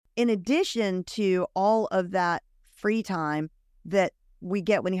in addition to all of that free time that we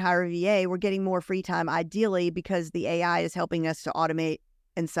get when you hire a VA, we're getting more free time ideally because the AI is helping us to automate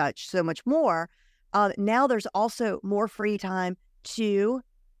and such so much more. Now there's also more free time to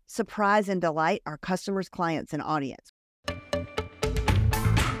surprise and delight our customers, clients, and audience.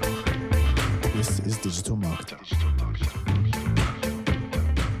 This is Digital Marketing.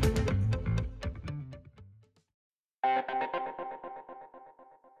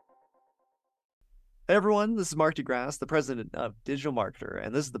 Hey everyone, this is Mark DeGrasse, the president of Digital Marketer,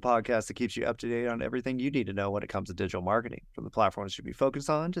 and this is the podcast that keeps you up to date on everything you need to know when it comes to digital marketing, from the platforms you should be focused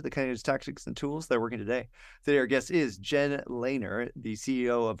on to the kind of tactics and tools that are working today. Today our guest is Jen Lehner, the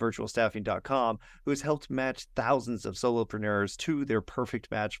CEO of virtualstaffing.com, who has helped match thousands of solopreneurs to their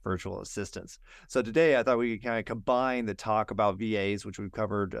perfect match virtual assistants. So today I thought we could kind of combine the talk about VAs, which we've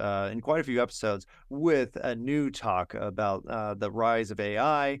covered in quite a few episodes, with a new talk about the rise of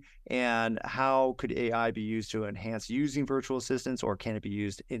AI and how could AI be used to enhance using virtual assistants, or can it be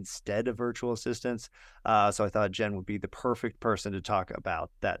used instead of virtual assistants? So I thought Jen would be the perfect person to talk about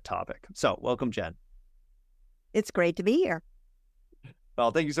that topic. So welcome, Jen. It's great to be here.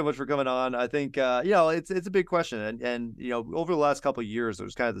 Well, thank you so much for coming on. I think, it's a big question. And over the last couple of years, there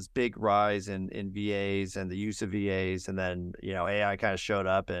was kind of this big rise in VAs and the use of VAs. And then, AI kind of showed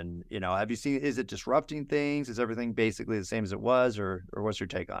up and, have you seen, is it disrupting things? Is everything basically the same as it was, or what's your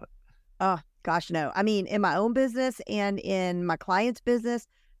take on it? Oh, gosh, no. I mean, in my own business and in my client's business,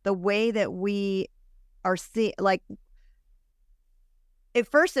 the way that we are seeing, like, at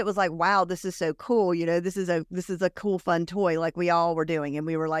first it was like, wow, this is so cool. This is a cool, fun toy, like we all were doing. And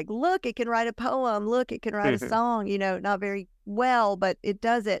we were like, look, it can write a poem. Look, it can write a song, not very well, but it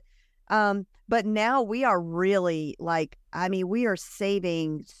does it. But now we are really we are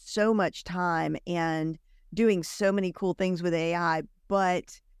saving so much time and doing so many cool things with AI.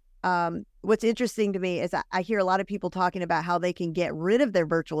 But what's interesting to me is I hear a lot of people talking about how they can get rid of their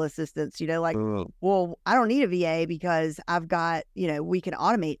virtual assistants, well, I don't need a VA because I've got, we can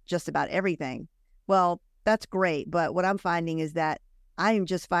automate just about everything. Well, that's great. But what I'm finding is that I am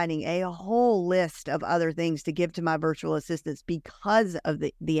just finding a whole list of other things to give to my virtual assistants because of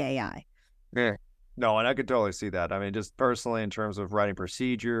the AI. Yeah. No, and I could totally see that. I mean, just personally in terms of writing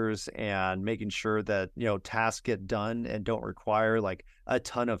procedures and making sure that, tasks get done and don't require like a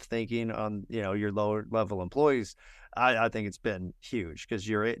ton of thinking on, your lower level employees. I think it's been huge because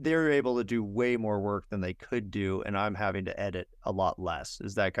they're able to do way more work than they could do. And I'm having to edit a lot less.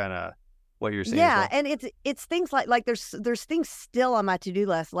 Is that kind of what you're saying? Yeah. And it's things like there's things still on my to-do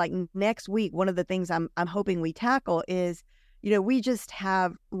list. Like next week, one of the things I'm hoping we tackle is, we just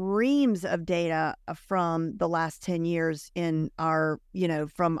have reams of data from the last 10 years in our,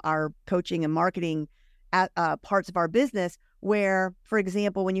 from our coaching and marketing parts of our business where, for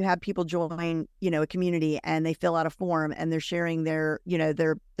example, when you have people join, a community and they fill out a form and they're sharing their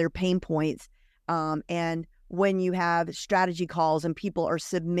pain points. And when you have strategy calls and people are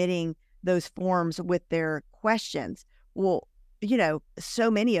submitting those forms with their questions, well, so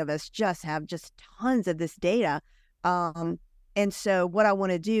many of us just have just tons of this data. And so what I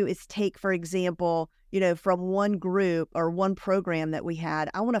want to do is take, for example, from one group or one program that we had,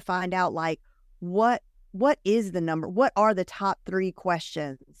 I want to find out like what is the number? What are the top 3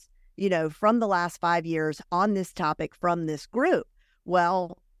 questions, from the last 5 years on this topic from this group?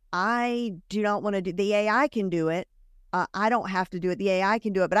 Well, I do not want to do, the AI can do it. I don't have to do it. The AI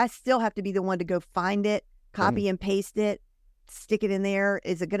can do it, but I still have to be the one to go find it, copy and paste it, stick it in there.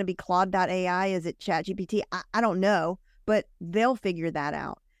 Is it going to be Claude.ai? Is it ChatGPT? I don't know. But they'll figure that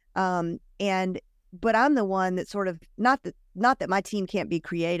out. But I'm the one that sort of, not that my team can't be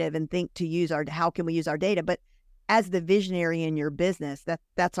creative and think to use how can we use our data, but as the visionary in your business,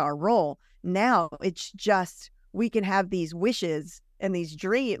 that's our role. Now it's just, we can have these wishes and these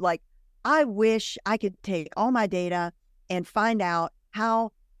dreams. Like, I wish I could take all my data and find out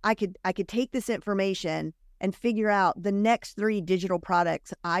how I could take this information and figure out the next 3 digital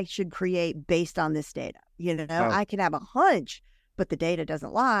products I should create based on this data. I can have a hunch, but the data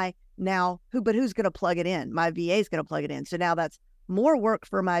doesn't lie. Now, who's going to plug it in? My VA is going to plug it in. So now that's more work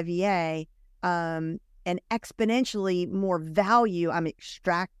for my VA, and exponentially more value I'm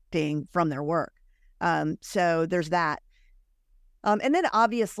extracting from their work. So there's that. And then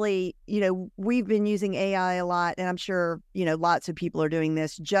obviously, we've been using AI a lot, and I'm sure, lots of people are doing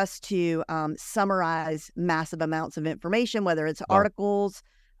this just to summarize massive amounts of information, whether it's articles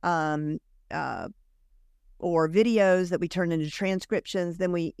or videos that we turn into transcriptions.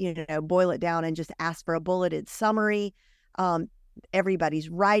 Then we, boil it down and just ask for a bulleted summary. Everybody's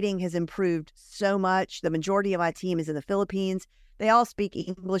writing has improved so much. The majority of my team is in the Philippines. they all speak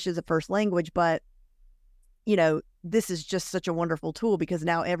English as a first language, but this is just such a wonderful tool because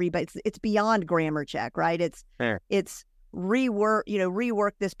now it's beyond grammar check, right? It's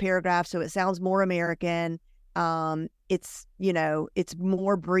rework this paragraph so it sounds more American. It's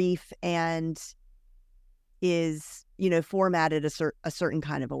more brief and is, formatted a certain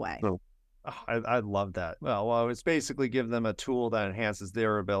kind of a way. Oh, I love that. Well, it's basically give them a tool that enhances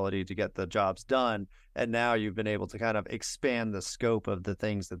their ability to get the jobs done. And now you've been able to kind of expand the scope of the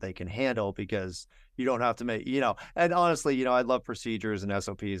things that they can handle because you don't have to make, and honestly, I love procedures and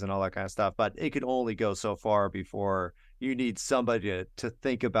SOPs and all that kind of stuff, but it can only go so far before you need somebody to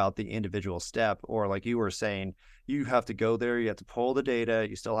think about the individual step. Or like you were saying, you have to go there, you have to pull the data,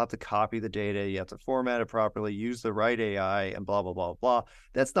 you still have to copy the data, you have to format it properly, use the right AI and blah, blah, blah, blah.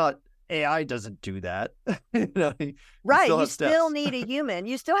 That's not, AI doesn't do that. Right. You still need a human.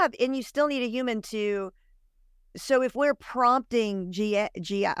 You still need a human to, so if we're prompting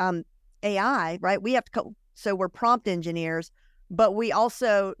AI, right, we have to, so we're prompt engineers, but we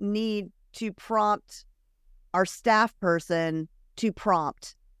also need to prompt our staff person to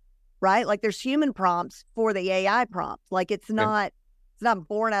prompt, right? Like there's human prompts for the AI prompt. Like it's not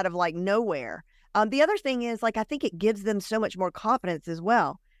born out of like nowhere. The other thing is like, I think it gives them so much more confidence as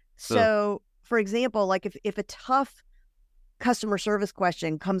well. So for example, like if a tough customer service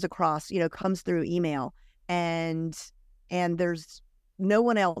question comes through email and there's no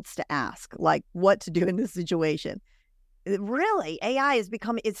one else to ask, like what to do in this situation. Really, AI has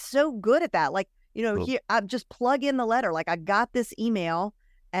become, it's so good at that. Like, here, I just plug in the letter. Like I got this email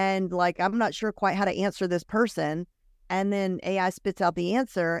and like, I'm not sure quite how to answer this person. And then AI spits out the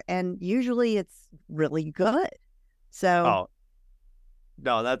answer and usually it's really good. So.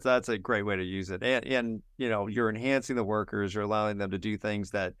 No, that's a great way to use it. And you're enhancing the workers, you're allowing them to do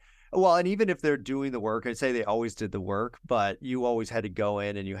things that, well, and even if they're doing the work, I'd say they always did the work, but you always had to go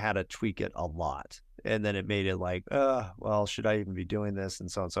in and you had to tweak it a lot. And then it made it like, well, should I even be doing this?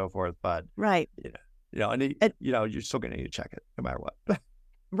 And so on and so forth. But, right. You're still going to need to check it no matter what.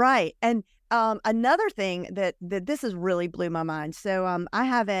 Right. And another thing that this has really blew my mind. So I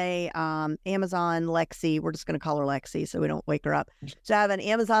have a Amazon Lexi. We're just going to call her Lexi so we don't wake her up. So I have an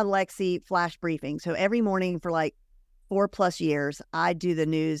Amazon Lexi flash briefing. So every morning for like 4+ years, I do the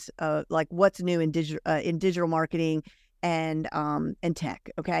news of like what's new in digital marketing and tech.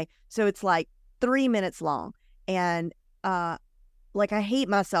 Okay. So it's like 3 minutes long. And like I hate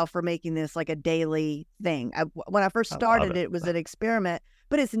myself for making this like a daily thing. When I first started, it was an experiment.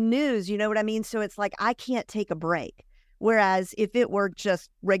 But it's news, you know what I mean? So it's like, I can't take a break. Whereas if it were just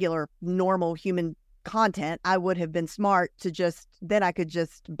regular, normal human content, I would have been smart to then I could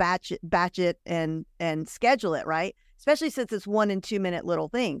just batch it and schedule it, right? Especially since it's 1 and 2 minute little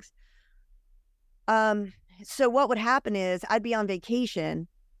things. So what would happen is I'd be on vacation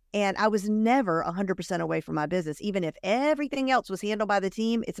and I was never 100% away from my business. Even if everything else was handled by the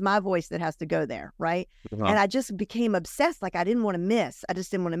team, it's my voice that has to go there, right? Uh-huh. And I just became obsessed. Like I didn't want to miss. I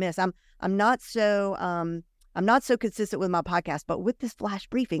just didn't want to miss. I'm not so consistent with my podcast, but with this flash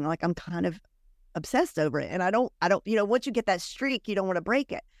briefing, like I'm kind of obsessed over it. And I don't, once you get that streak, you don't want to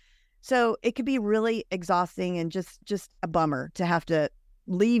break it. So it could be really exhausting and just a bummer to have to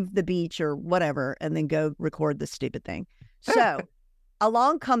leave the beach or whatever and then go record this stupid thing. So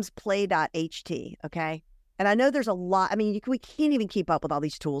along comes play.ht, okay? And I know there's a lot. I mean, we can't even keep up with all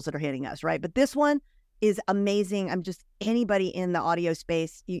these tools that are hitting us, right? But this one is amazing. Anybody in the audio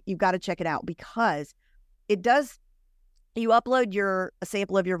space, you've got to check it out because it does, you upload a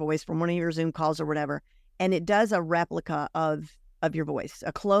sample of your voice from one of your Zoom calls or whatever, and it does a replica of your voice,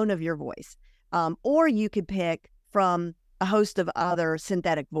 a clone of your voice. Or you could pick from a host of other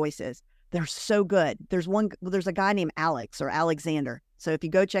synthetic voices. They're so good. There's a guy named Alex or Alexander. So if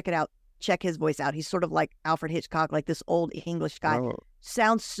you go check it out, check his voice out. He's sort of like Alfred Hitchcock, like this old English guy. Oh.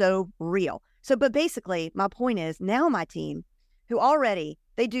 Sounds so real. So, but basically my point is now my team, who already,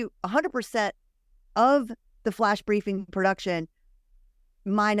 they do 100% of the flash briefing production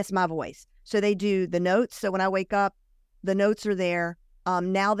minus my voice. So they do the notes. So when I wake up, the notes are there.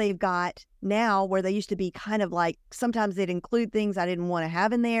 Now they've got where they used to be kind of like, sometimes they'd include things I didn't want to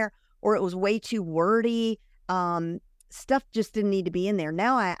have in there, or it was way too wordy. Stuff just didn't need to be in there.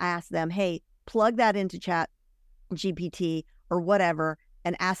 Now I ask them, hey, plug that into Chat GPT or whatever,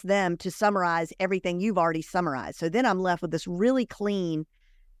 and ask them to summarize everything you've already summarized. So then I'm left with this really clean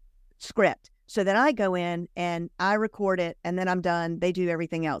script. So then I go in and I record it and then I'm done. They do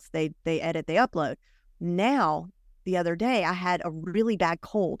everything else. They edit, they upload. Now, the other day I had a really bad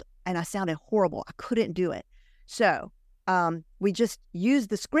cold and I sounded horrible. I couldn't do it. So we just used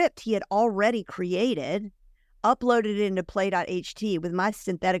the script he had already created. uploaded it into play.ht with my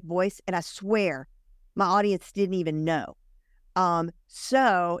synthetic voice, and I swear my audience didn't even know.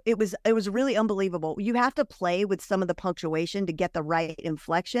 So it was really unbelievable. You have to play with some of the punctuation to get the right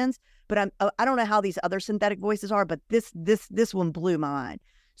inflections, but I don't know how these other synthetic voices are, but this one blew my mind.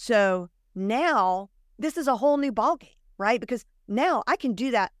 So now this is a whole new ballgame, right? Because now I can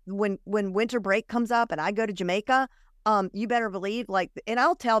do that when winter break comes up and I go to Jamaica. You better believe, like, and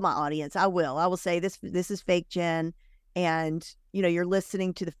I'll tell my audience, I will say this is fake Jen, and you're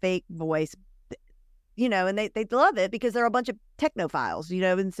listening to the fake voice, and they love it because they're a bunch of technophiles,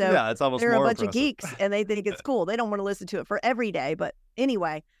 and so yeah, it's almost they're more a bunch impressive. of geeks and they think it's cool. They don't want to listen to it for every day. But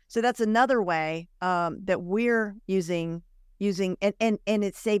anyway, so that's another way that we're using and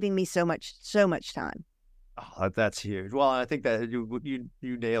it's saving me so much time. Oh, that's huge. Well, I think that you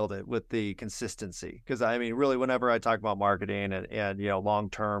nailed it with the consistency, because I mean, really, whenever I talk about marketing and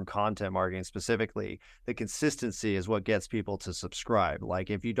long-term content marketing specifically, the consistency is what gets people to subscribe.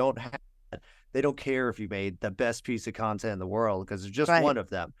 Like if you don't have, they don't care if you made the best piece of content in the world, because there's just one of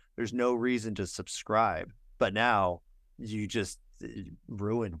them. There's no reason to subscribe. But now you just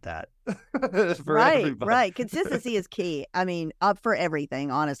ruined that for everybody. Right. Consistency is key. I mean, for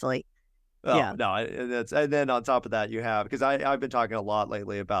everything, honestly. Oh, yeah. No, and then on top of that, you have, because I've been talking a lot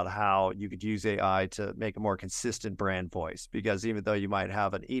lately about how you could use AI to make a more consistent brand voice, because even though you might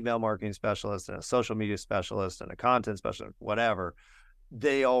have an email marketing specialist and a social media specialist and a content specialist, whatever,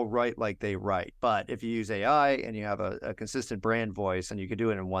 they all write like they write. But if you use AI and you have a consistent brand voice and you could do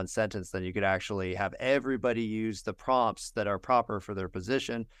it in one sentence, then you could actually have everybody use the prompts that are proper for their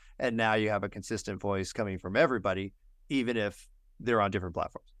position. And now you have a consistent voice coming from everybody, even if they're on different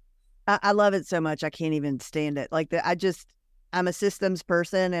platforms. I love it so much. I can't even stand it. Like I'm a systems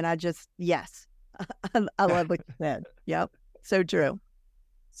person, and yes, I love what you said. Yep. So true.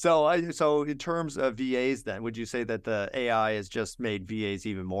 So in terms of VAs, then, would you say that the AI has just made VAs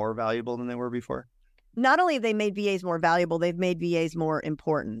even more valuable than they were before? Not only have they made VAs more valuable, they've made VAs more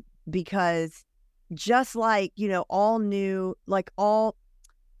important, because just like,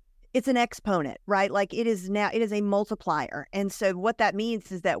 it's an exponent, right? Like it is a multiplier. And so what that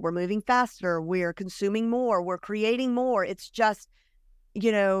means is that we're moving faster, we're consuming more, we're creating more. It's just,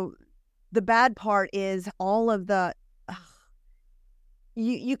 the bad part is all of the,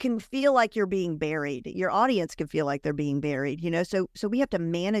 you can feel like you're being buried. Your audience can feel like they're being buried, so we have to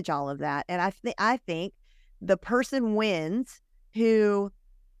manage all of that. And I think the person wins who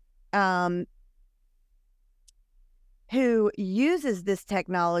uses this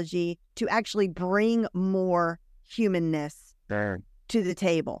technology to actually bring more humanness to the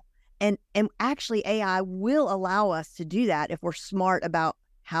table. And actually AI will allow us to do that if we're smart about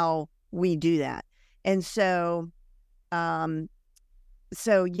how we do that. And so,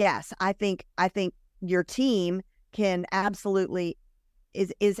 yes, I think your team is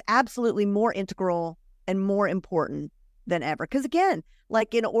absolutely more integral and more important than ever. Because again,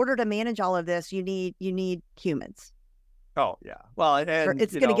 like in order to manage all of this, you need humans. Oh yeah. Well, and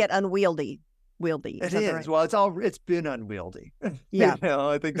it's going to get unwieldy. It is. Right? Well, it's been unwieldy. Yeah.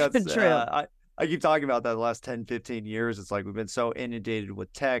 I think that's true. I keep talking about that the last 10, 15 years. It's like we've been so inundated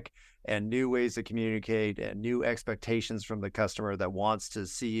with tech and new ways to communicate and new expectations from the customer that wants to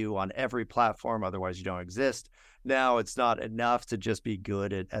see you on every platform. Otherwise, you don't exist. Now, it's not enough to just be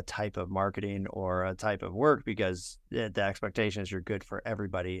good at a type of marketing or a type of work, because the expectation is you're good for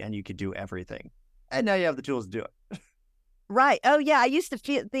everybody and you can do everything. And now you have the tools to do it. Right. Oh, yeah. I used to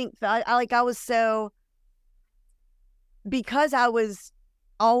think I was so, because I was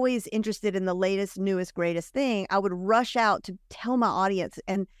always interested in the latest, newest, greatest thing, I would rush out to tell my audience,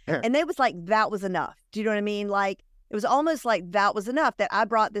 and they was like, that was enough. Do you know what I mean? Like, it was almost like that was enough, that I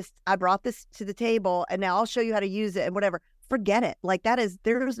brought this to the table, and now I'll show you how to use it and whatever. Forget it. Like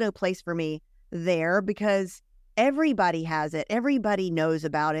there's no place for me there, because everybody has it. Everybody knows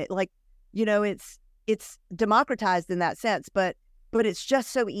about it. Like, it's democratized in that sense, but it's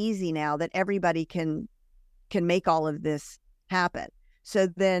just so easy now that everybody can make all of this happen. So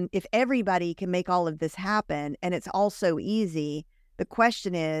then if everybody can make all of this happen and it's all so easy, the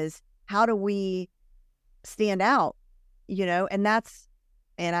question is, how do we stand out? And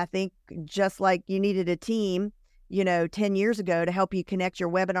I think just like you needed a team, 10 years ago to help you connect your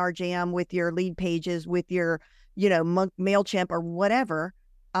webinar jam with your lead pages, with your, MailChimp or whatever.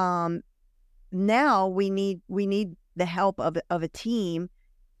 Now we need the help of a team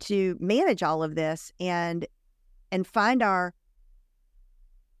to manage all of this and find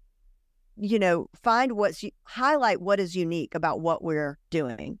highlight what is unique about what we're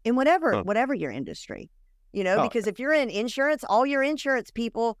doing in whatever your industry, because if you're in insurance, all your insurance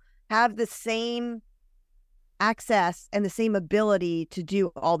people have the same access and the same ability to do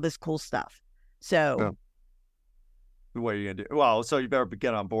all this cool stuff. So, what are you gonna do? Well, so you better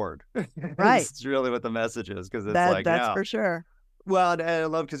get on board. right. It's really what the message is, because it's That's for sure. Well, and I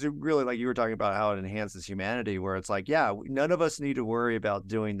love, because you really, like you were talking about how it enhances humanity, where it's like, yeah, none of us need to worry about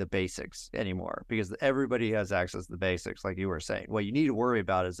doing the basics anymore, because everybody has access to the basics, like you were saying. What you need to worry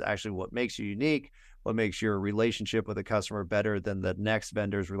about is actually what makes you unique, what makes your relationship with the customer better than the next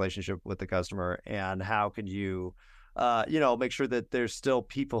vendor's relationship with the customer, and how can you, make sure that there's still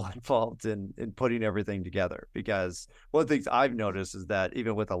people involved in putting everything together. Because one of the things I've noticed is that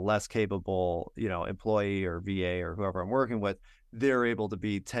even with a less capable, employee or VA or whoever I'm working with, they're able to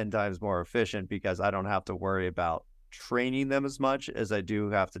be 10 times more efficient, because I don't have to worry about training them as much as I do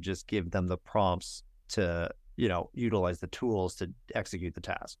have to just give them the prompts to, utilize the tools to execute the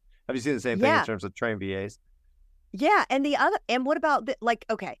task. Have you seen the same thing in terms of trained VAs? Yeah. And what about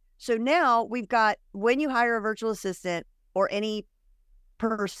okay, so now we've got, when you hire a virtual assistant or any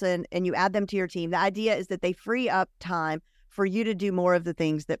person and you add them to your team, the idea is that they free up time for you to do more of the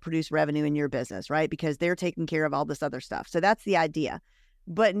things that produce revenue in your business, right? Because they're taking care of all this other stuff. So that's the idea.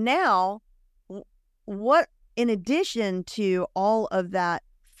 But now, what, in addition to all of that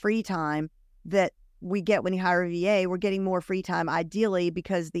free time that we get when you hire a VA, we're getting more free time, ideally,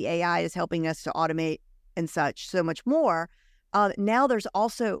 because the AI is helping us to automate and such so much more. Now there's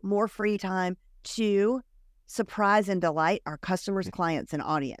also more free time to surprise and delight our customers, clients, and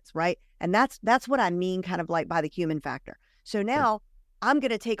audience, right? And that's what I mean kind of like by the human factor. So now I'm going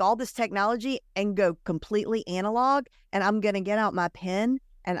to take all this technology and go completely analog, and I'm going to get out my pen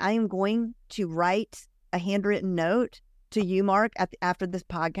and I am going to write a handwritten note to you, Mark, after this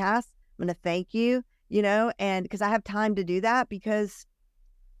podcast. I'm going to thank you, and because I have time to do that because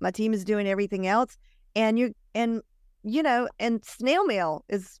my team is doing everything else. And snail mail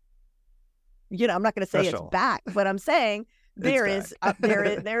is, I'm not going to say Special. it's back, but I'm saying there is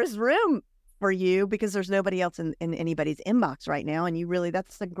room for you, because there's nobody else in anybody's inbox right now. And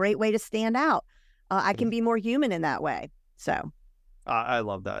that's a great way to stand out. I can be more human in that way. So I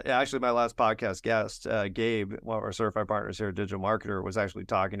love that. Yeah, actually, my last podcast guest, Gabe, one of our certified partners here at Digital Marketer, was actually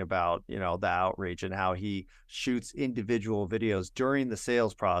talking about, the outreach and how he shoots individual videos during the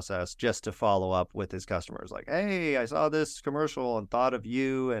sales process just to follow up with his customers. Like, hey, I saw this commercial and thought of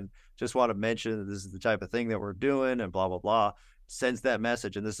you and just want to mention that this is the type of thing that we're doing and blah, blah, blah. Sends that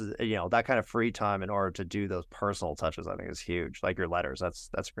message. And this is, that kind of free time in order to do those personal touches, I think is huge. Like your letters. That's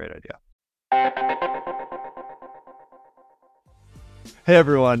a great idea. Hey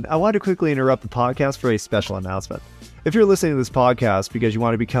everyone, I want to quickly interrupt the podcast for a special announcement. If you're listening to this podcast because you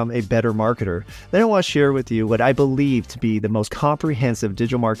want to become a better marketer, then I want to share with you what I believe to be the most comprehensive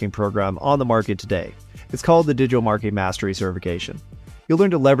digital marketing program on the market today. It's called the Digital Marketing Mastery Certification. You'll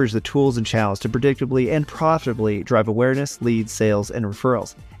learn to leverage the tools and channels to predictably and profitably drive awareness, leads, sales, and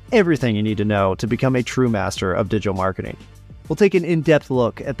referrals. Everything you need to know to become a true master of digital marketing. We'll take an in-depth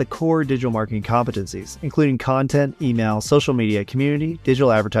look at the core digital marketing competencies, including content, email, social media, community,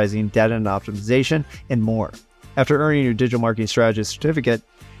 digital advertising, data and optimization, and more. After earning your digital marketing strategist certificate,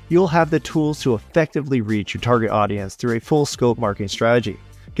 you'll have the tools to effectively reach your target audience through a full scope marketing strategy.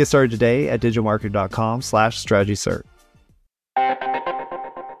 Get started today at digitalmarketer.com/strategy-cert.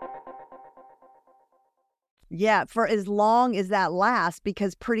 Yeah, for as long as that lasts,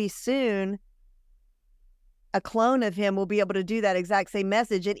 because pretty soon a clone of him will be able to do that exact same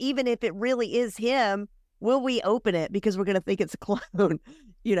message. And even if it really is him, will we open it because we're going to think it's a clone? I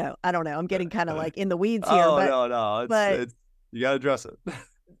don't know. I'm getting kind of like in the weeds here. No. It's you got to address it.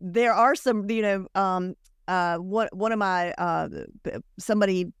 There are some, one of my,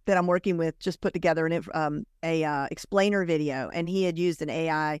 somebody that I'm working with just put together a explainer video, and he had used an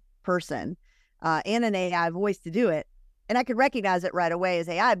AI person and an AI voice to do it. And I could recognize it right away as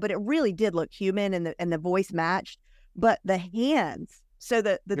AI, but it really did look human, and the voice matched. But the hands, so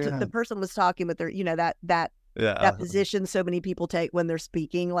the person was talking with their, that position so many people take when they're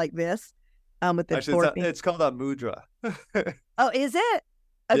speaking like this. With the actually, it's called a mudra. Oh, is it?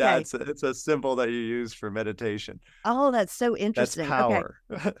 Okay. Yeah, it's a symbol that you use for meditation. Oh, that's so interesting. That's power.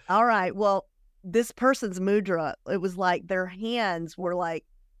 Okay. All right. Well, this person's mudra, it was like their hands were like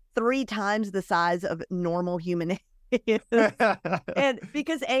 3 times the size of normal human hands. And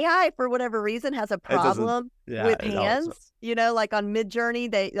because AI, for whatever reason, has a problem with hands, like on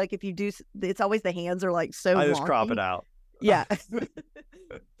Midjourney, they like if you do, it's always the hands are like so. I just wonky. crop it out. Yeah,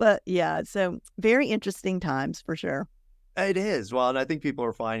 but yeah, so very interesting times for sure. It is. Well, and I think people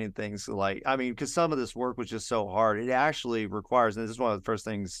are finding things like, because some of this work was just so hard. It actually requires, and this is one of the first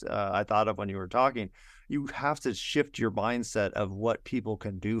things I thought of when you were talking, you have to shift your mindset of what people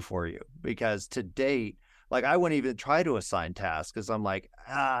can do for you. Because to date, Like, I wouldn't even try to assign tasks because I'm like,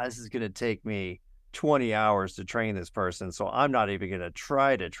 this is going to take me 20 hours to train this person. So I'm not even going to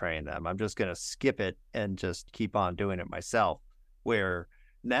try to train them. I'm just going to skip it and just keep on doing it myself. Where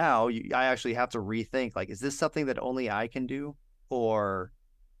now I actually have to rethink, like, is this something that only I can do? Or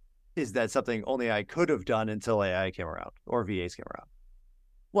is that something only I could have done until AI came around or VAs came around?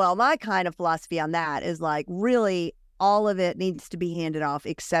 Well, my kind of philosophy on that is like, really, all of it needs to be handed off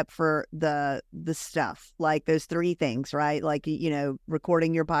except for the stuff, like those three things, right? Like,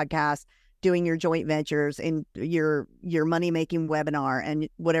 recording your podcast, doing your joint ventures, and your money-making webinar, and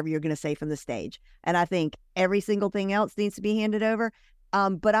whatever you're going to say from the stage. And I think every single thing else needs to be handed over.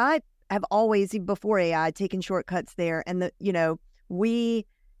 But I have always, even before AI, taken shortcuts there. And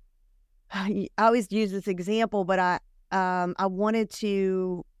I always use this example, but I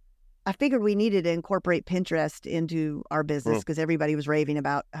figured we needed to incorporate Pinterest into our business because everybody was raving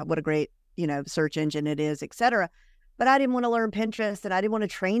about what a great, search engine it is, et cetera. But I didn't want to learn Pinterest, and I didn't want to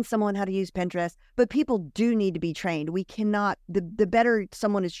train someone how to use Pinterest. But people do need to be trained. We cannot, the better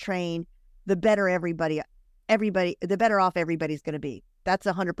someone is trained, the better the better off everybody's going to be. That's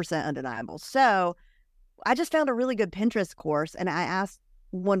 100% undeniable. So I just found a really good Pinterest course, and I asked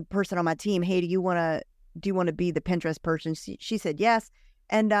one person on my team, hey, do you want to be the Pinterest person? She said yes.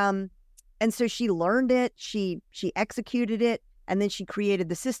 And so she learned it, she executed it, and then she created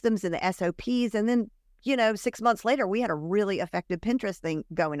the systems and the SOPs. And then, 6 months later, we had a really effective Pinterest thing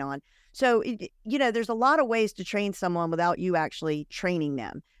going on. So, there's a lot of ways to train someone without you actually training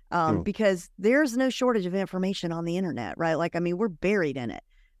them, because there's no shortage of information on the internet, right? Like, I mean, we're buried in it.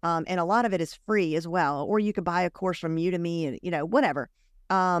 And a lot of it is free as well. Or you could buy a course from Udemy and, whatever.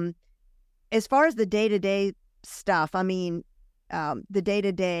 As far as the day-to-day stuff, I mean, the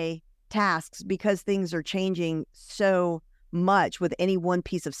day-to-day tasks, because things are changing so much with any one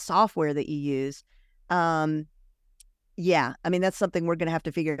piece of software that you use. Yeah, I mean, that's something we're going to have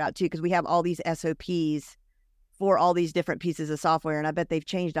to figure out too, because we have all these SOPs for all these different pieces of software, and I bet they've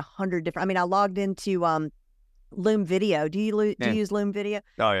changed 100 different. I mean, I logged into Loom Video. Do you use Loom Video?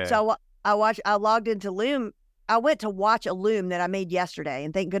 Oh yeah. So I logged into Loom. I went to watch a Loom that I made yesterday,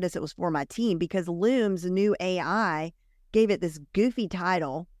 and thank goodness it was for my team, because Loom's new AI gave it this goofy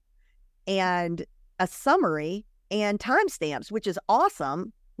title and a summary and timestamps, which is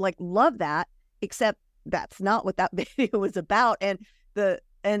awesome. Like, love that, except that's not what that video was about. And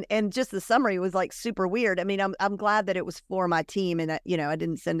and just the summary was like super weird. I mean, I'm glad that it was for my team, and that, I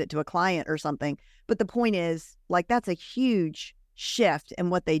didn't send it to a client or something. But the point is, like, that's a huge shift in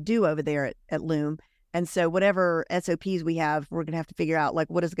what they do over there at Loom. And so whatever SOPs we have, we're going to have to figure out, like,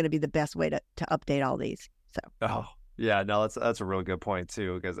 what is going to be the best way to update all these. So. Oh, yeah, no, that's a really good point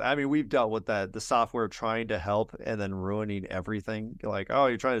too, because I mean, we've dealt with that, the software trying to help and then ruining everything. Like, oh,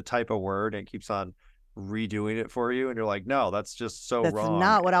 you're trying to type a word and it keeps on redoing it for you, and you're like, no, that's just so wrong. That's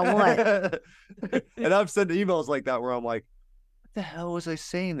not what I want. And I've sent emails like that where I'm like, what the hell was I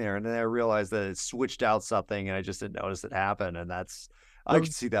saying there? And then I realized that it switched out something and I just didn't notice it happen. And I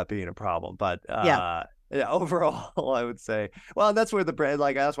could see that being a problem. But yeah, overall, I would say, well, that's where the brand,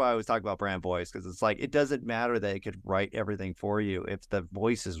 like, that's why I always talk about brand voice, because it's like, it doesn't matter that it could write everything for you. If the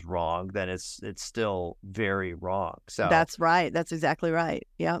voice is wrong, then it's still very wrong. So that's right. That's exactly right.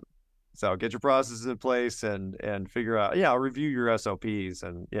 Yeah. So get your processes in place and figure out, review your SOPs,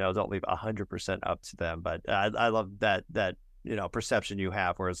 and, don't leave 100% up to them. But I love that perception you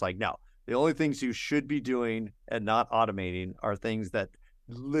have, where it's like, no, the only things you should be doing and not automating are things that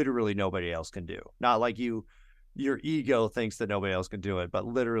literally nobody else can do. Not like your ego thinks that nobody else can do it, but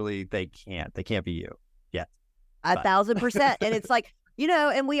literally they can't be you. Yeah. 1,000%. And it's like,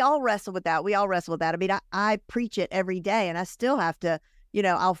 and we all wrestle with that. I mean, I preach it every day, and I still have to,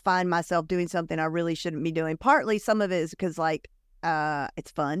 I'll find myself doing something I really shouldn't be doing. Partly some of it is because, like,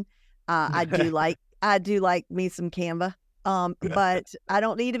 it's fun. I do like me some Canva. But I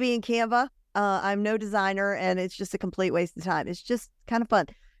don't need to be in Canva. I'm no designer, and it's just a complete waste of time. It's just kind of fun.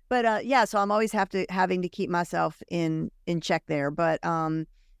 But so I'm always having to keep myself in check there. But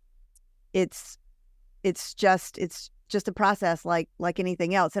it's just a process like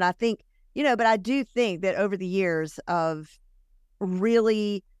anything else. And I think, but I do think that over the years of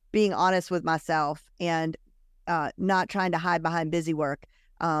really being honest with myself and not trying to hide behind busy work,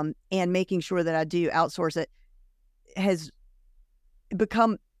 and making sure that I do outsource it, has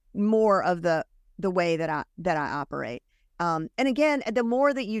become more of the way that I operate. And again, the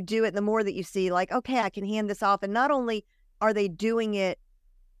more that you do it, the more that you see, like, okay, I can hand this off. And not only are they doing it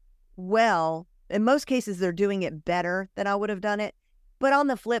well, in most cases, they're doing it better than I would have done it. But on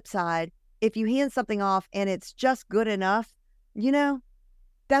the flip side, if you hand something off and it's just good enough,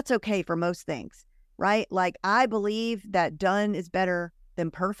 that's okay for most things. right? Like, I believe that done is better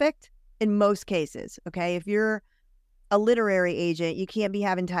than perfect in most cases. Okay. If you're a literary agent, you can't be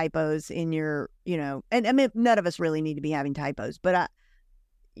having typos in your, and I mean, none of us really need to be having typos, but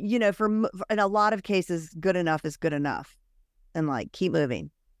in a lot of cases, good enough is good enough, and like, keep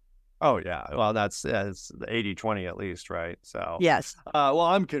moving. Oh, yeah. Well, it's the 80-20 at least, right? So, Yes. well,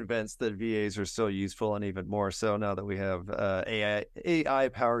 I'm convinced that VAs are still useful, and even more so now that we have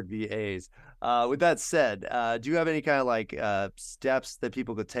AI-powered VAs. With that said, do you have any kind of like steps that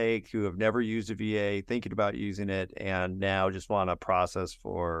people could take who have never used a VA, thinking about using it, and now just want a process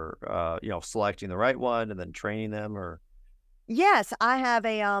for, selecting the right one and then training them? Or Yes, I have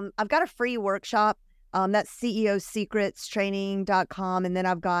I've got a free workshop. That's ceosecretstraining.com. And then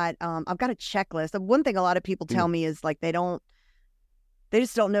I've got a checklist. The one thing a lot of people tell me is like, they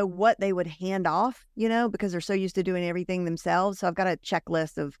just don't know what they would hand off, because they're so used to doing everything themselves. So I've got a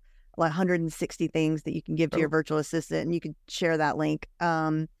checklist of like 160 things that you can give to your virtual assistant, and you can share that link.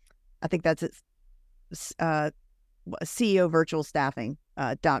 I think that's at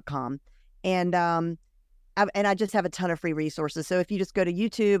ceovirtualstaffing.com. And I just have a ton of free resources. So if you just go to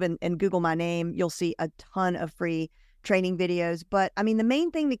YouTube and Google my name, you'll see a ton of free training videos. But I mean, the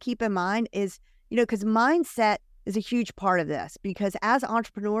main thing to keep in mind is, because mindset is a huge part of this, because as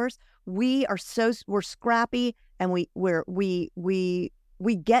entrepreneurs, we're scrappy, and we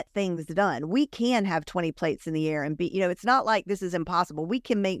get things done. We can have 20 plates in the air and be, it's not like this is impossible. We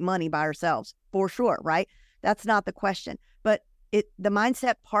can make money by ourselves for sure. Right. That's not the question. But the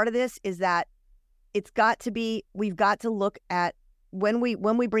mindset part of this is that we've got to look at when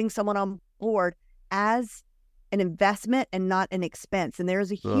we bring someone on board as an investment and not an expense. And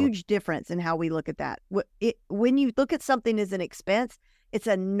there's a huge difference in how we look at that. When you look at something as an expense, it's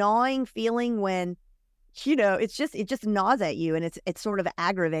a gnawing feeling when, it just gnaws at you, and it's sort of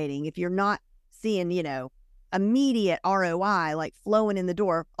aggravating if you're not seeing, immediate ROI like flowing in the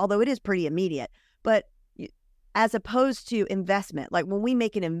door, although it is pretty immediate. But as opposed to investment, like when we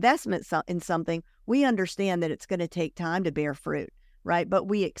make an investment in something, we understand that it's going to take time to bear fruit, right? But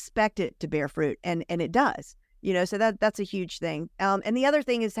we expect it to bear fruit, and it does, so that's a huge thing. And the other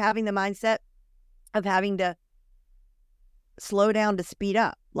thing is having the mindset of having to slow down to speed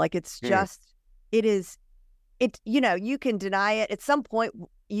up. Like, you can deny it. At some point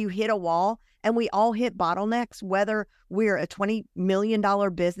you hit a wall, and we all hit bottlenecks, whether we're a $20 million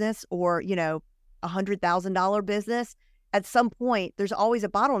business or, $100,000 business. At some point, there's always a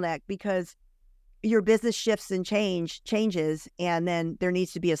bottleneck, because your business shifts and changes, and then there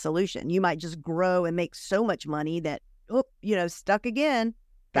needs to be a solution. You might just grow and make so much money that, stuck again.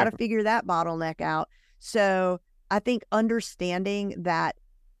 Got to figure that bottleneck out. So I think understanding that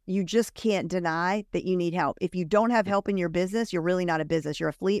you just can't deny that you need help. If you don't have help in your business, you're really not a business. You're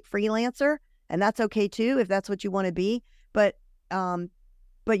a freelancer, and that's okay too if that's what you want to be.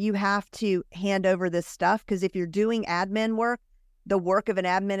 But you have to hand over this stuff, because if you're doing admin work, the work of an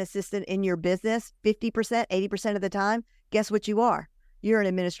admin assistant in your business, 50%, 80% of the time, guess what you are? You're an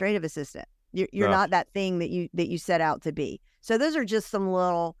administrative assistant. You're not that thing that you set out to be. So those are just some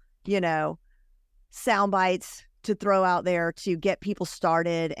little, sound bites to throw out there to get people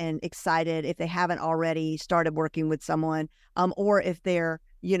started and excited if they haven't already started working with someone, or if they're,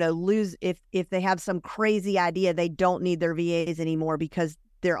 if they have some crazy idea, they don't need their VAs anymore because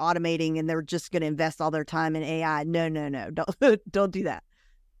they're automating and they're just going to invest all their time in AI. No, don't do that.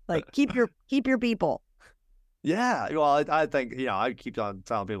 Like, keep your people. Yeah. Well, I think, I keep on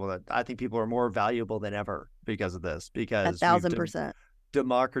telling people that I think people are more valuable than ever because of this, because 1,000%.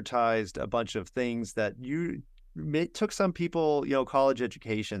 democratized a bunch of things that took some people, college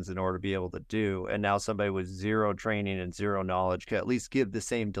educations in order to be able to do. And now somebody with zero training and zero knowledge can at least give the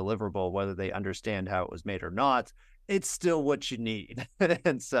same deliverable, whether they understand how it was made or not. It's still what you need.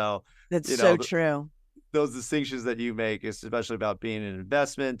 And so that's so true. Those distinctions that you make is especially about being an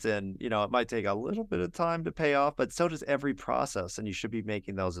investment, and, it might take a little bit of time to pay off, but so does every process. And you should be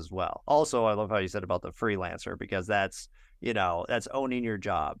making those as well. Also, I love how you said about the freelancer, because that's owning your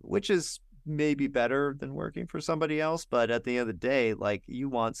job, which is maybe better than working for somebody else. But at the end of the day, like, you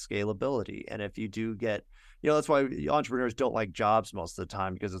want scalability. And if you do get, that's why entrepreneurs don't like jobs most of the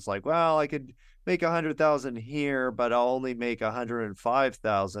time, because it's like, well, I could make 100,000 here, but I'll only make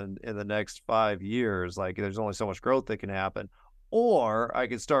 105,000 in the next 5 years. Like, there's only so much growth that can happen. Or I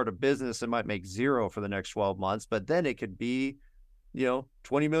could start a business and might make zero for the next 12 months, but then it could be,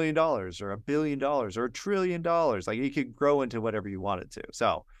 $20 million or $1 billion or $1 trillion. Like, you could grow into whatever you want it to.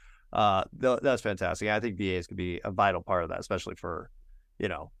 So that's fantastic. I think VAs could be a vital part of that, especially for,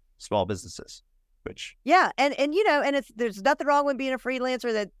 small businesses. which Yeah, and there's nothing wrong with being a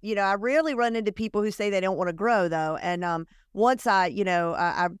freelancer. That I rarely run into people who say they don't want to grow though. And once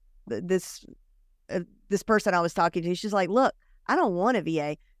this this person I was talking to, she's like, "Look, I don't want a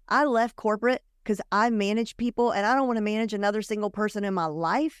VA. I left corporate because I manage people, and I don't want to manage another single person in my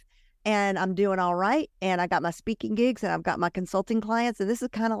life. And I'm doing all right. And I got my speaking gigs, and I've got my consulting clients. And this is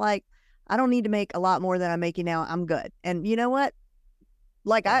kind of like, I don't need to make a lot more than I'm making now. I'm good. And you know what?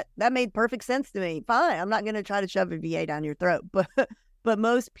 Like that made perfect sense to me. Fine. I'm not going to try to shove a VA down your throat. But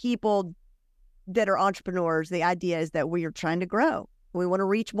most people that are entrepreneurs, the idea is that we are trying to grow. We want to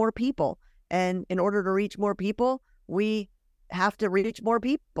reach more people. And in order to reach more people, we have to reach more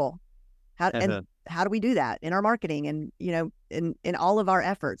people. How do we do that? In our marketing and, in all of our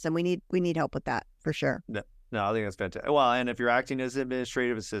efforts. And we need help with that for sure. No, I think that's fantastic. Well, and if you're acting as an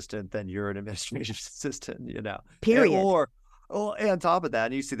administrative assistant, then you're an administrative assistant, Period. And on top of that,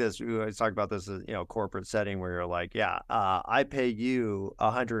 and you see this, we always talk about this, corporate setting where you're like, I pay you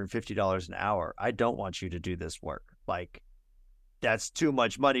 $150 an hour. I don't want you to do this work. Like, that's too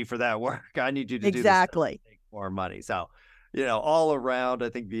much money for that work. I need you to do this to make more money. So, all around, I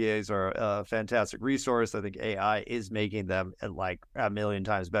think VAs are a fantastic resource. I think AI is making them like a million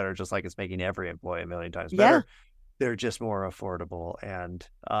times better, just like it's making every employee a million times better. Yeah. They're just more affordable and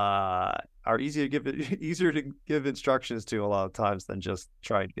are easier to give instructions to a lot of times than just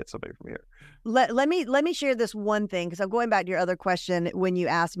trying to get somebody from here. Let me share this one thing, because I'm going back to your other question when you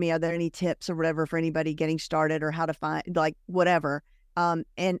asked me, are there any tips or whatever for anybody getting started or how to find, like, whatever.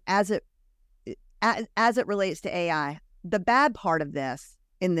 And as it relates to AI, the bad part of this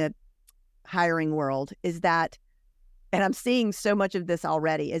in the hiring world is that, and I'm seeing so much of this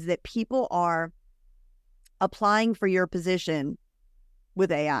already, is that people are applying for your position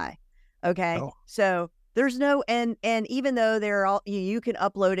with AI. Okay. Oh. So there's no, and even though they're all, you can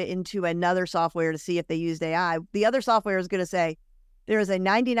upload it into another software to see if they used AI. The other software is going to say there is a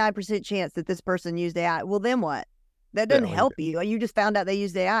 99% chance that this person used AI. Well, then what? That doesn't help you. You just found out they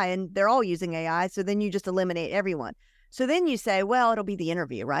used AI and they're all using AI. So then you just eliminate everyone. So then you say, well, it'll be the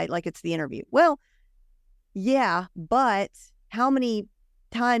interview, right? Like it's the interview. Well, yeah, but how many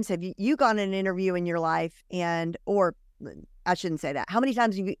times have you gone in an interview in your life or I shouldn't say that. How many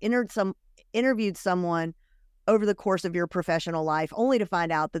times have you interviewed someone over the course of your professional life only to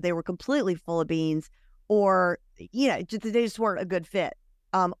find out that they were completely full of beans or, they just weren't a good fit.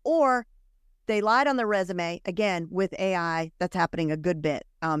 Or they lied on their resume, again, with AI. That's happening a good bit.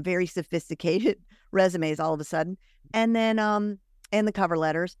 Very sophisticated resumes all of a sudden. And then, and the cover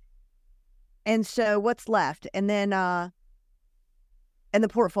letters. And so what's left? And then, and the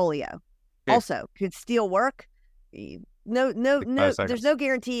portfolio also could still work. No, there's no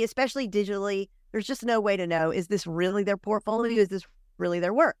guarantee, especially digitally. There's just no way to know, is this really their portfolio? Is this really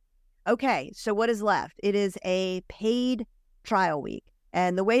their work? Okay, so what is left? It is a paid trial week.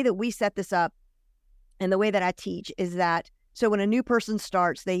 And the way that we set this up and the way that I teach is that, so when a new person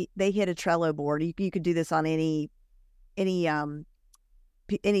starts, they hit a Trello board. You could do this on any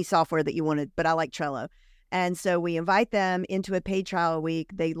software that you wanted, but I like Trello. And so we invite them into a paid trial week.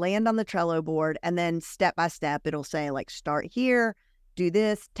 They land on the Trello board, and then step by step, it'll say like, start here, do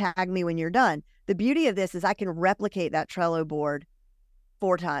this, tag me when you're done. The beauty of this is I can replicate that Trello board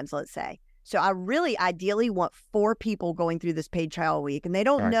 4 times, let's say. So I really ideally want 4 people going through this paid trial week, and they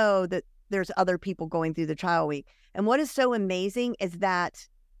don't know that there's other people going through the trial week. And what is so amazing is that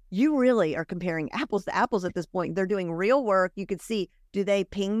you really are comparing apples to apples at this point. They're doing real work. You could see, do they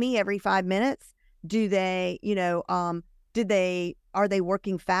ping me every 5 minutes? Do they, are they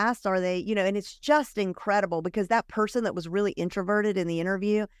working fast? Are they, and it's just incredible because that person that was really introverted in the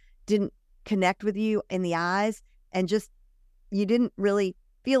interview didn't connect with you in the eyes, and just, you didn't really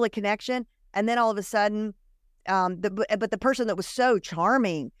feel a connection. And then all of a sudden, but the person that was so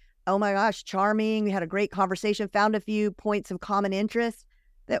charming, oh my gosh, charming, we had a great conversation, found a few points of common interest,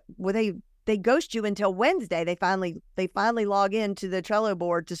 that they ghost you until Wednesday. They finally log into the Trello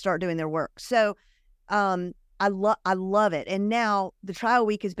board to start doing their work. So I love it. And now the trial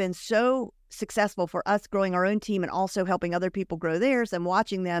week has been so successful for us growing our own team and also helping other people grow theirs and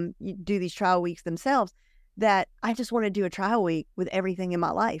watching them do these trial weeks themselves, that I just want to do a trial week with everything in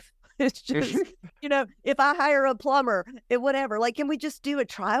my life. It's just, if I hire a plumber, whatever, like, can we just do a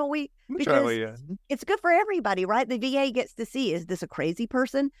trial week? Because it's good for everybody, right? The VA gets to see, is this a crazy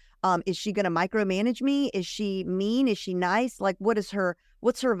person? Is she going to micromanage me? Is she mean? Is she nice? Like, what's her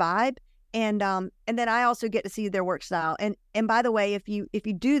vibe? And then I also get to see their work style. And by the way, if you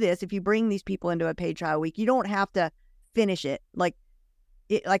do this, if you bring these people into a paid trial week, you don't have to finish it. Like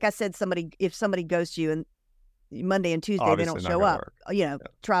I said, if somebody ghosts you, Monday and Tuesday, they Obviously don't not show gonna up, work. Yeah.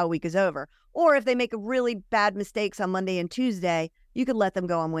 Trial week is over. Or if they make really bad mistakes on Monday and Tuesday, you could let them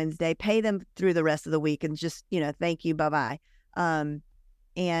go on Wednesday, pay them through the rest of the week and just, thank you, bye-bye.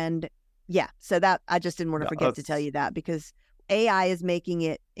 And yeah, so that I just didn't want to forget to tell you that, because AI is making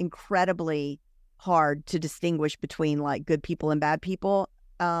it incredibly hard to distinguish between like good people and bad people.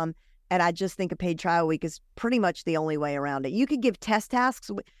 And I just think a paid trial week is pretty much the only way around it. You could give test tasks.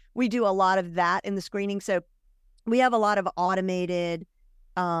 We do a lot of that in the screening. So we have a lot of automated,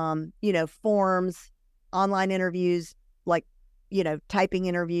 forms, online interviews, like, typing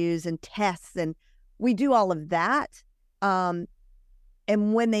interviews and tests. And we do all of that. And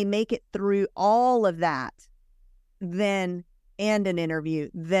when they make it through all of that, and an interview,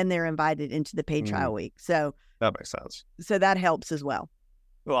 then they're invited into the paid trial week. So that makes sense. So that helps as well.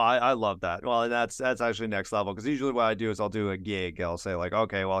 Well, I love that. Well, and that's actually next level, because usually what I do is I'll do a gig. I'll say like,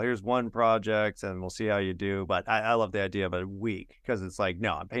 okay, well, here's one project and we'll see how you do. But I love the idea of a week, because it's like,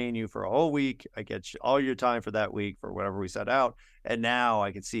 no, I'm paying you for a whole week. I get all your time for that week for whatever we set out. And now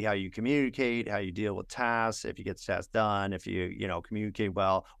I can see how you communicate, how you deal with tasks, if you get the task done, if you, communicate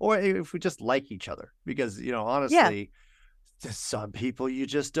well, or if we just like each other. Because, honestly, some people you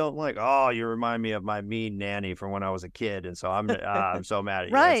just don't like. Oh, you remind me of my mean nanny from when I was a kid, and so I'm so mad at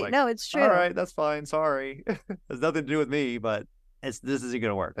you. Right? It's like, no, it's true. All right, that's fine. Sorry, has nothing to do with me, but this isn't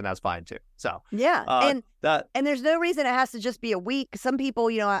going to work, and that's fine too. So yeah, and and there's no reason it has to just be a week. Some people,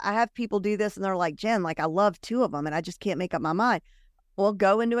 I have people do this, and they're like, Jen, like I love two of them, and I just can't make up my mind. Well,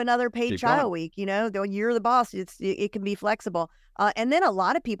 go into another paid trial week. You're the boss. It can be flexible, and then a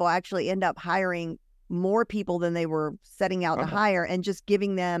lot of people actually end up hiring more people than they were setting out to hire, and just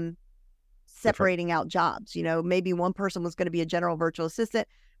giving them separating out jobs. Maybe one person was going to be a general virtual assistant,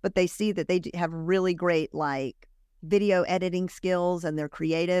 but they see that they have really great like video editing skills and they're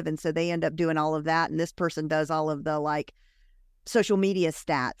creative. And so they end up doing all of that. And this person does all of the like social media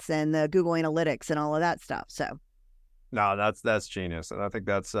stats and the Google Analytics and all of that stuff. So no, that's genius. And I think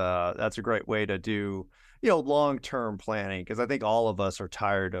that's a great way to do, long-term planning, because I think all of us are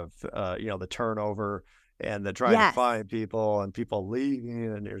tired of, the turnover and the trying to find people and people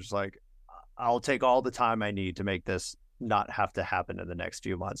leaving. And you're just like, I'll take all the time I need to make this not have to happen in the next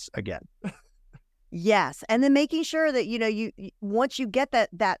few months again. Yes. And then making sure that, you once you get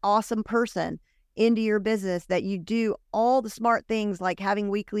that awesome person into your business, that you do all the smart things like having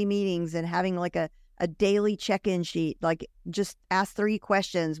weekly meetings and having like a daily check-in sheet, like just ask 3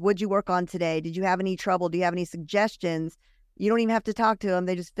 questions. What'd you work on today? Did you have any trouble? Do you have any suggestions? You don't even have to talk to them.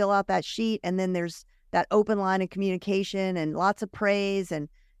 They just fill out that sheet. And then there's that open line of communication and lots of praise and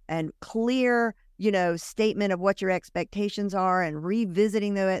clear, statement of what your expectations are, and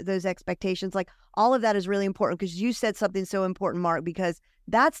revisiting those expectations. Like all of that is really important, because you said something so important, Mark, because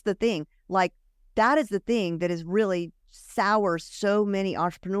that's the thing. Like that is the thing that is really sours so many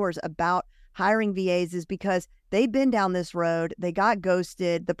entrepreneurs about hiring VAs, is because they've been down this road. They got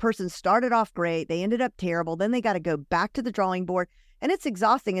ghosted. The person started off great. They ended up terrible. Then they got to go back to the drawing board, and it's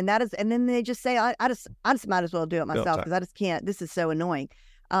exhausting. And then they just say, I just might as well do it myself, because I just can't. This is so annoying.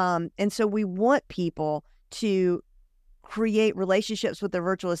 And so we want people to create relationships with their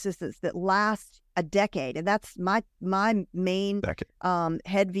virtual assistants that last a decade. And that's my main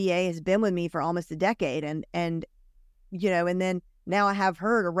head VA has been with me for almost a decade. And then now I have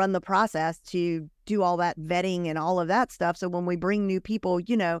her to run the process to do all that vetting and all of that stuff. So when we bring new people,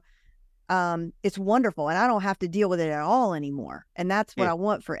 it's wonderful, and I don't have to deal with it at all anymore. And that's what I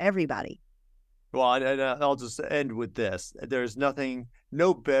want for everybody. Well, and I'll just end with this. There's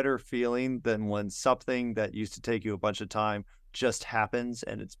no better feeling than when something that used to take you a bunch of time just happens,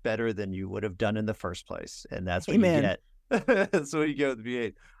 and it's better than you would have done in the first place. And that's what you get. That's what you get with the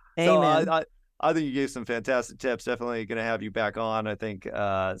VA. Amen. So I think you gave some fantastic tips. Definitely going to have you back on. I think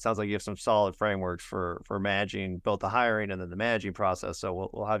it sounds like you have some solid frameworks for managing both the hiring and then the managing process. So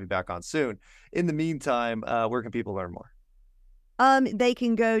we'll have you back on soon. In the meantime, where can people learn more? They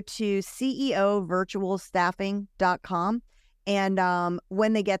can go to ceovirtualstaffing.com. And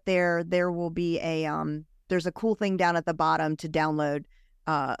when they get there, there will be there's a cool thing down at the bottom to download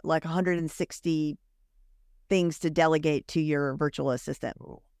like 160 things to delegate to your virtual assistant.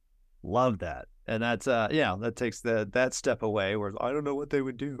 Ooh, love that. And that's, that takes that step away where I don't know what they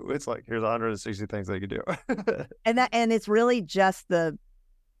would do. It's like, here's 160 things they could do. and it's really just the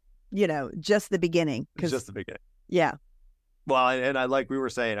beginning. It's just the beginning. Yeah. Well, and I like we were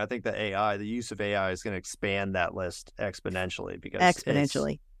saying, I think the use of AI is going to expand that list exponentially, because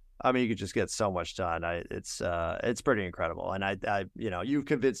I mean, you could just get so much done. It's pretty incredible. And you've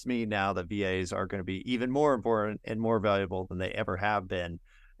convinced me now that VAs are going to be even more important and more valuable than they ever have been.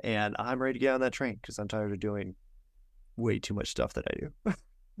 And I'm ready to get on that train because I'm tired of doing way too much stuff that I do.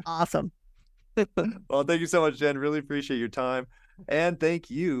 Awesome. Well, thank you so much, Jen. Really appreciate your time. And thank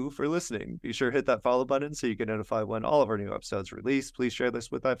you for listening. Be sure to hit that follow button so you get notified when all of our new episodes release. Please share this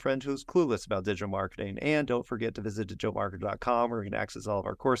with that friend who's clueless about digital marketing. And don't forget to visit digitalmarketer.com where you can access all of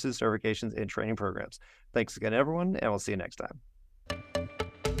our courses, certifications, and training programs. Thanks again, everyone, and we'll see you next time.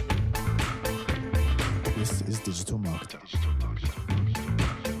 This is Digital Marketer.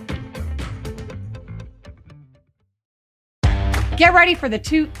 Get ready for the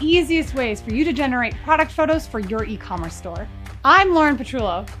 2 easiest ways for you to generate product photos for your e-commerce store. I'm Lauren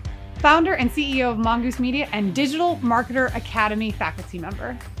Petrullo, founder and CEO of Mongoose Media and Digital Marketer Academy faculty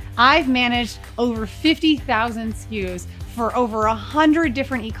member. I've managed over 50,000 SKUs for over 100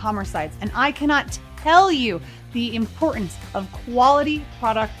 different e-commerce sites, and I cannot tell you the importance of quality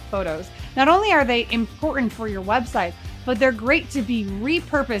product photos. Not only are they important for your website, but they're great to be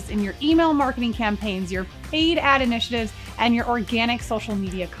repurposed in your email marketing campaigns, your paid ad initiatives, and your organic social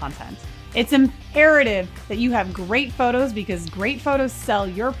media content. It's imperative that you have great photos because great photos sell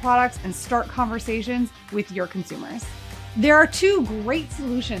your products and start conversations with your consumers. There are 2 great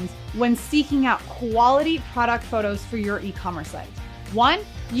solutions when seeking out quality product photos for your e-commerce site. 1,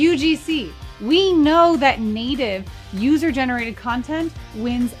 UGC. We know that native user-generated content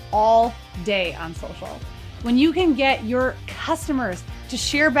wins all day on social. When you can get your customers to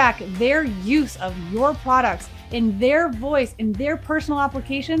share back their use of your products in their voice, in their personal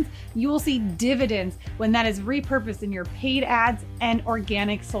applications, you will see dividends when that is repurposed in your paid ads and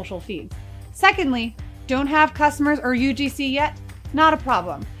organic social feeds. Secondly, don't have customers or UGC yet? Not a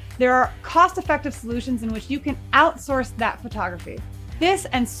problem. There are cost-effective solutions in which you can outsource that photography. This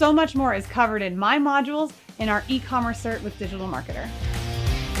and so much more is covered in my modules in our e-commerce cert with Digital Marketer.